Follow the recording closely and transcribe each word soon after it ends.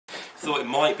thought it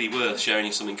might be worth showing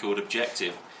you something called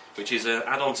Objective, which is an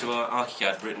add-on to our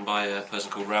Archicad written by a person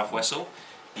called Wessel.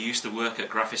 He used to work at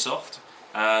Graphisoft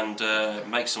and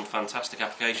makes some fantastic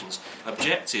applications.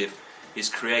 Objective is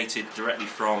created directly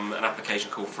from an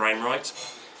application called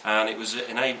Framewright, and it was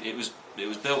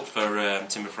built for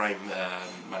timber frame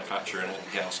manufacture and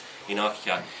everything else in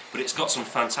Archicad, but it's got some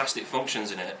fantastic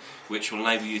functions in it which will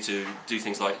enable you to do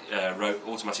things like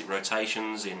automatic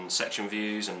rotations in section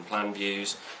views and plan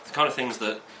views, the kind of things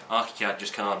that Archicad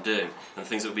just can't do, and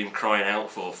things that we've been crying out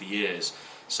for years.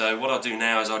 So what I'll do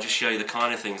now is I'll just show you the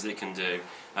kind of things that it can do,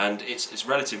 and it's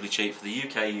relatively cheap for the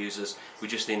UK users. We're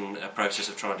just in a process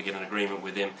of trying to get an agreement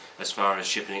with him as far as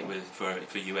shipping it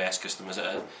for US customers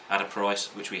at a price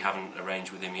which we haven't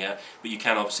arranged with him yet, but you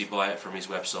can obviously buy it from his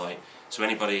website. So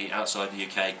anybody outside the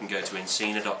UK can go to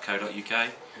encina.co.uk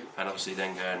and obviously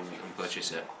then go and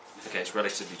purchase it. Okay, it's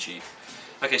relatively cheap.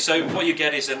 Okay, so what you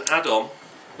get is an add-on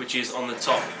which is on the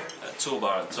top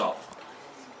toolbar at the top,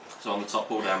 so on the top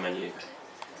pull-down menu.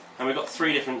 And we've got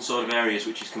three different sort of areas,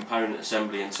 which is component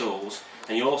assembly and tools,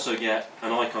 and you also get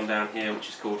an icon down here which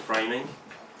is called framing.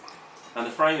 And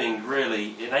the framing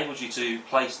really enables you to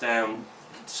place down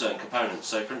certain components.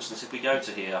 So for instance, if we go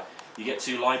to here, you get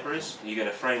two libraries. You get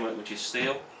a framework which is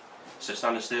steel, so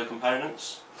standard steel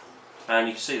components, and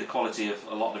you can see the quality of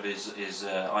a lot of his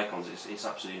icons. It's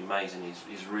absolutely amazing.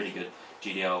 He's a really good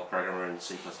GDL programmer and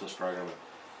C++ programmer.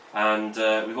 And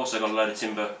we've also got a load of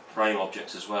timber frame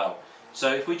objects as well.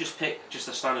 So if we just pick just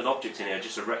a standard object in here,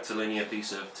 just a rectilinear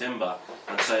piece of timber,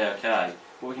 and say OK,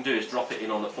 what we can do is drop it in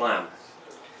on the plan.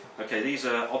 Okay, these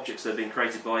are objects that have been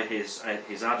created by his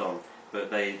add-on,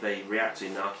 but they react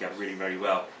in Archicad really, very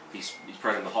well. He's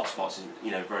programmed the hotspots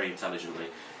very intelligently.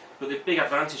 But the big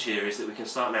advantage here is that we can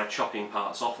start now chopping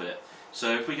parts off it.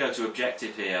 So if we go to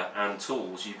Objective here and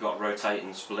Tools, you've got Rotate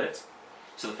and Split.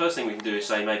 So the first thing we can do is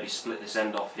say maybe split this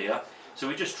end off here. So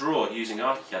we just draw using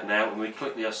Archicad now, and we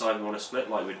click the side we want to split,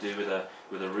 like we'd do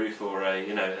with a roof or a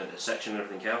section and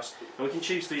everything else. And we can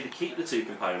choose to either keep the two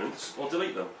components or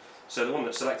delete them. So the one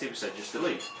that's selected, we said just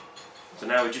delete. So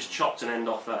now we just chopped an end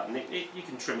off that, and you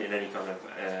can trim it in any kind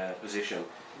of position.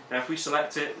 Now if we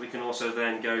select it, we can also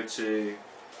then go to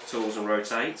Tools and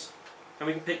Rotate, and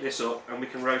we can pick this up and we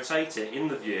can rotate it in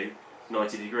the view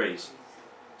 90 degrees.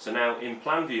 So now in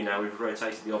plan view now we've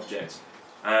rotated the object.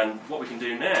 And what we can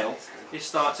do now is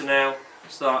start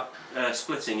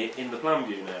splitting it in the plan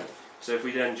view now. So if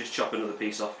we then just chop another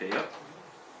piece off here,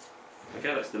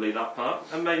 okay, let's delete that part,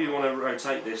 and maybe we want to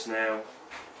rotate this now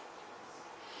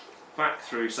back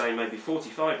through, say, maybe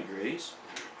 45 degrees.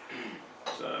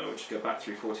 So we'll just go back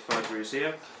through 45 degrees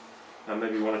here, and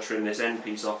maybe we want to trim this end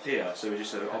piece off here. So we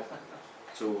just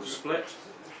tool split,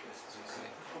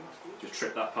 just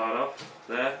trip that part off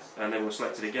there, and then we'll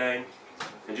select it again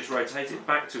and just rotate it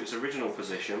back to its original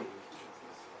position.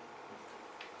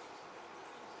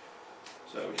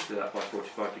 So we'll just do that by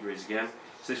 45 degrees again.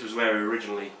 So this was where we were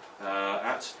originally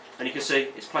at, and you can see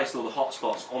it's placed all the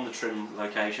hotspots on the trim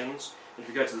locations. And if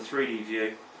you go to the 3D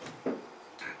view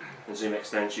and zoom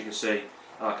extents, you can see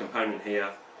our component here,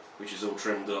 which is all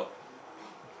trimmed up.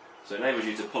 So it enables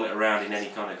you to pull it around in any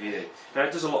kind of view. Now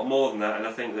it does a lot more than that, and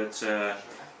I think that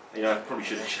I probably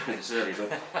should have shown this earlier,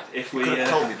 but if we... You could have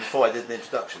told me before I did the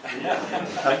introduction. Can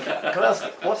I ask,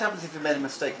 what happens if you made a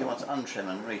mistake you want to untrim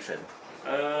and retrim?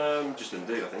 Just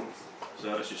undo, I think.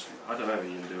 So it's just, I don't know what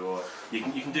you can do, or you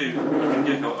can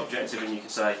do Objective, and you can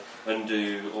say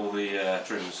undo all the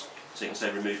trims. So you can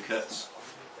say remove cuts.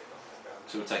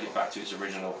 So we'll take it back to its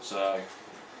original. So,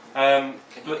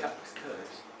 but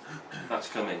that's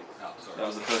coming. That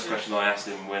was the first question I asked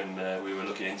him when we were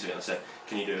looking into it. I said,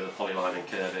 can you do a polyline and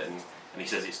curve it? And he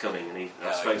says it's coming. And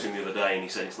I spoke to him the other day, and he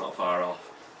said it's not far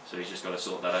off. So he's just got to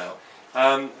sort that out.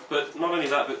 But not only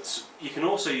that, but you can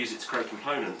also use it to create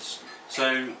components.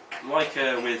 So like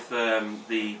with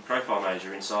the profile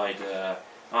manager inside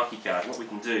Archicad, what we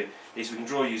can do is we can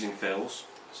draw using fills.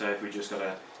 So if we just got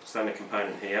a standard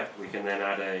component here, we can then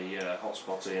add a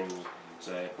hotspot in,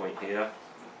 say, a point here.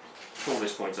 Pull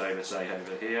this point over, say,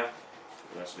 over here.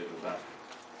 And that's a bit of a bad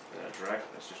drag.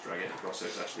 Let's just drag it across so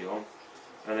it's actually on.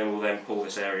 And then we'll then pull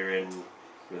this area in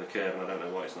with a curve, and I don't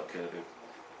know why it's not curving.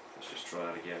 Let's just try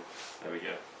that again. There we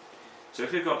go. So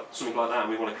if we've got something like that and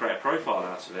we want to create a profile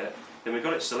out of it, then we've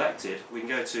got it selected. We can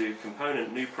go to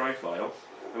Component, New Profile,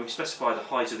 and we can specify the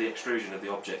height of the extrusion of the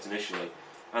object initially.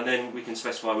 And then we can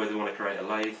specify whether we want to create a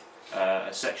lathe, a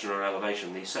section or an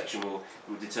elevation. The section will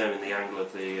determine the angle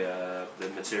of the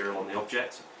material on the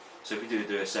object. So if we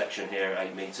do a section here at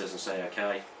 8 metres and say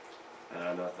OK,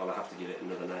 and I'll have to give it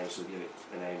another name, so we'll give it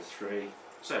the name 3,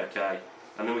 say OK,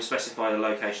 and then we specify the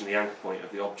location, the anchor point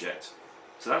of the object.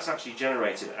 So that's actually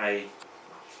generated a,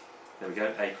 there we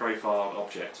go, a profiled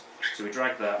object. So we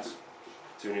drag that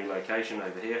to a new location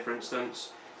over here, for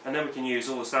instance, and then we can use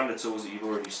all the standard tools that you've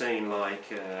already seen, like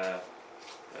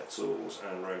tools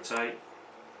and rotate.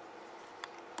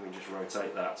 We can just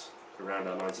rotate that around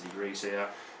our 90 degrees here,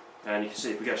 and you can see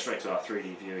if we go straight to our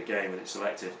 3D view again with it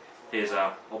selected, here's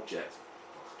our object.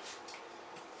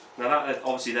 Now that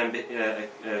obviously then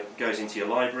goes into your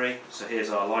library, so here's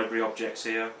our library objects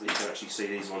here, that you can actually see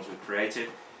these ones we've created,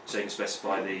 so you can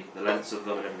specify the lengths of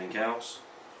them and everything else.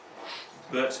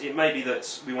 But it may be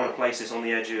that we want to place this on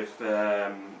the edge of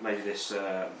maybe this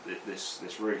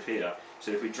roof here,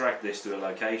 so if we drag this to a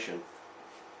location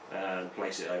and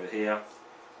place it over here,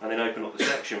 and then open up the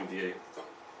section view.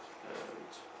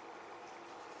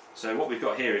 So what we've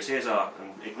got here is, here's our,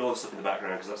 and ignore the stuff in the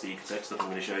background because that's the Ecotech stuff I'm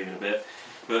going to show you in a bit,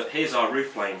 but here's our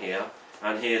roof plane here,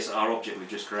 and here's our object we've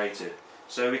just created.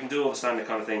 So we can do all the standard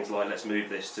kind of things like, let's move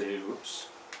this to, whoops,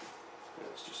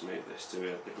 let's just move this to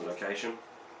a different location.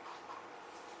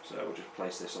 So we'll just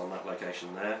place this on that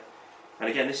location there. And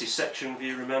again, this is section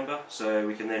view, remember, so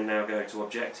we can then now go to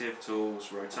objective,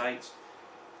 tools, rotate,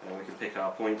 and we can pick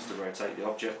our points to rotate the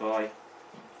object by,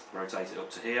 rotate it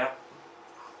up to here.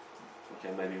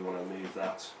 Okay, maybe we want to move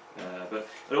that, but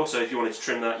also if you wanted to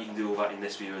trim that, you can do all that in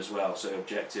this view as well. So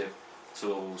objective,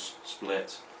 tools,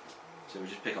 split. So we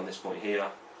just pick on this point here,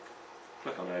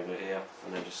 click on over here,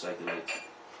 and then just say delete.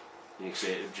 You can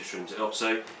see it just trims it up.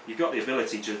 So you've got the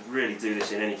ability to really do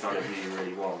this in any kind of view you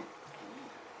really want.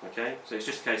 Okay, so it's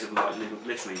just a case of like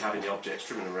literally having the objects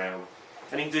trimming around,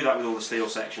 and you can do that with all the steel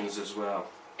sections as well.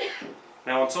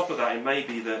 Now on top of that, it may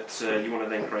be that you want to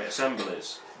then create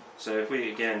assemblies. So if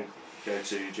we again go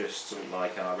to just something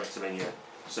like our rectilinear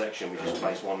section, we just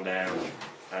place one down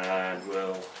and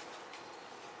we'll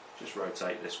just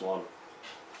rotate this one,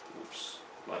 oops,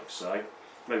 like so.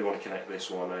 Maybe we want to connect this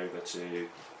one over to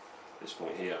this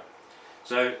point here.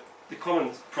 So the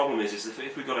common problem is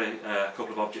if we've got a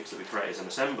couple of objects that we create as an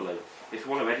assembly, if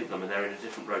we want to edit them and they're in a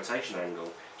different rotation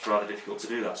angle, it's rather difficult to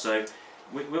do that. So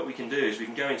what we can do is we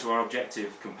can go into our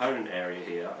objective component area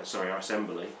here, our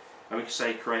assembly, and we can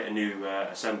say create a new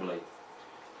assembly.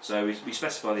 So we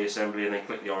specify the assembly and then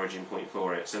click the origin point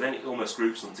for it. So then it almost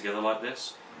groups them together like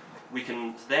this. We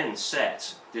can then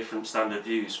set different standard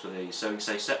views for these. So we can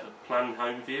say set the plan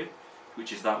home view,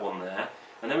 which is that one there,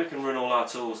 and then we can run all our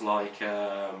tools like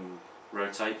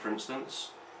rotate, for instance,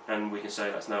 and we can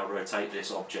say let's now rotate this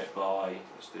object by,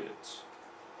 let's do it,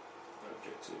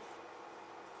 objective.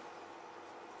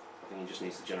 I think it just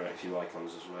needs to generate a few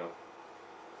icons as well.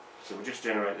 So we'll just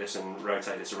generate this and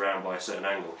rotate this around by a certain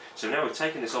angle. So now we've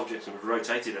taken this object and we've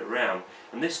rotated it around,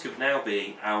 and this could now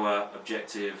be our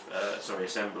objective,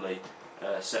 assembly,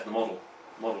 set the model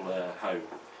home.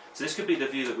 So this could be the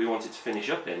view that we wanted to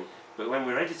finish up in, but when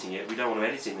we're editing it, we don't want to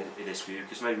edit in this view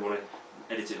because maybe we want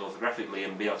to edit it orthographically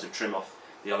and be able to trim off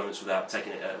the elements without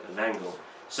taking it at an angle.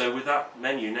 So with that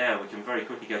menu now, we can very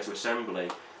quickly go to assembly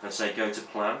and say go to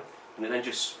plan. And it then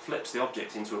just flips the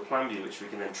object into a plan view, which we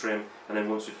can then trim, and then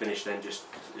once we've finished, then just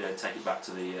take it back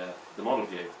to the model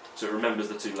view, so it remembers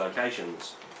the two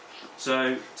locations.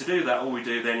 So to do that, all we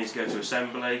do then is go to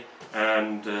assembly,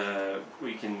 and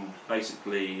we can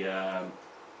basically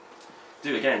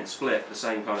do again split the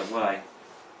same kind of way.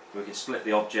 We can split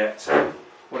the object.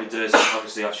 What it does,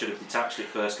 obviously, I should have detached it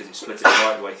first because it split it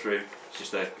right the way through. It's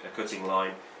just a cutting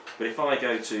line. But if I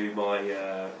go to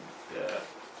my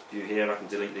view here, I can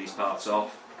delete these parts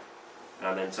off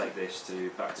and then take this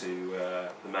back to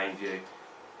the main view.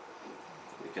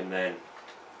 We can then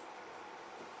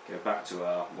go back to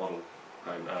our model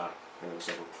home. Hang on a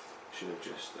second, should have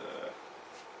just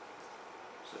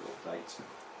update.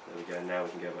 There we go, now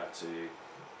we can go back to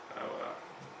our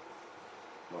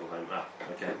model home.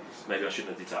 Okay, maybe I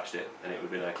shouldn't have detached it and it would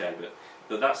have been okay,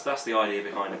 but that's the idea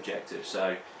behind objective.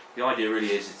 So the idea really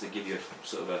is to give you a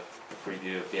sort of a free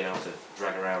view of being able to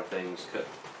drag around things, cut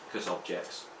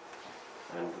objects,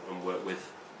 and work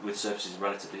with surfaces in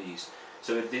relative ease.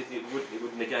 So it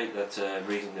would negate that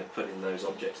reason of putting those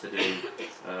objects to do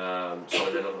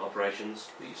solid element operations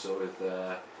that you saw with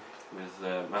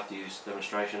Matthew's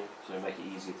demonstration. So make it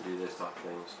easier to do those type of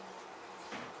things.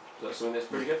 So that's something that's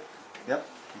pretty good. Yep.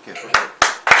 Thank you.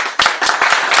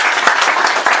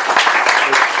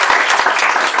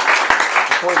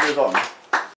 Before we move on,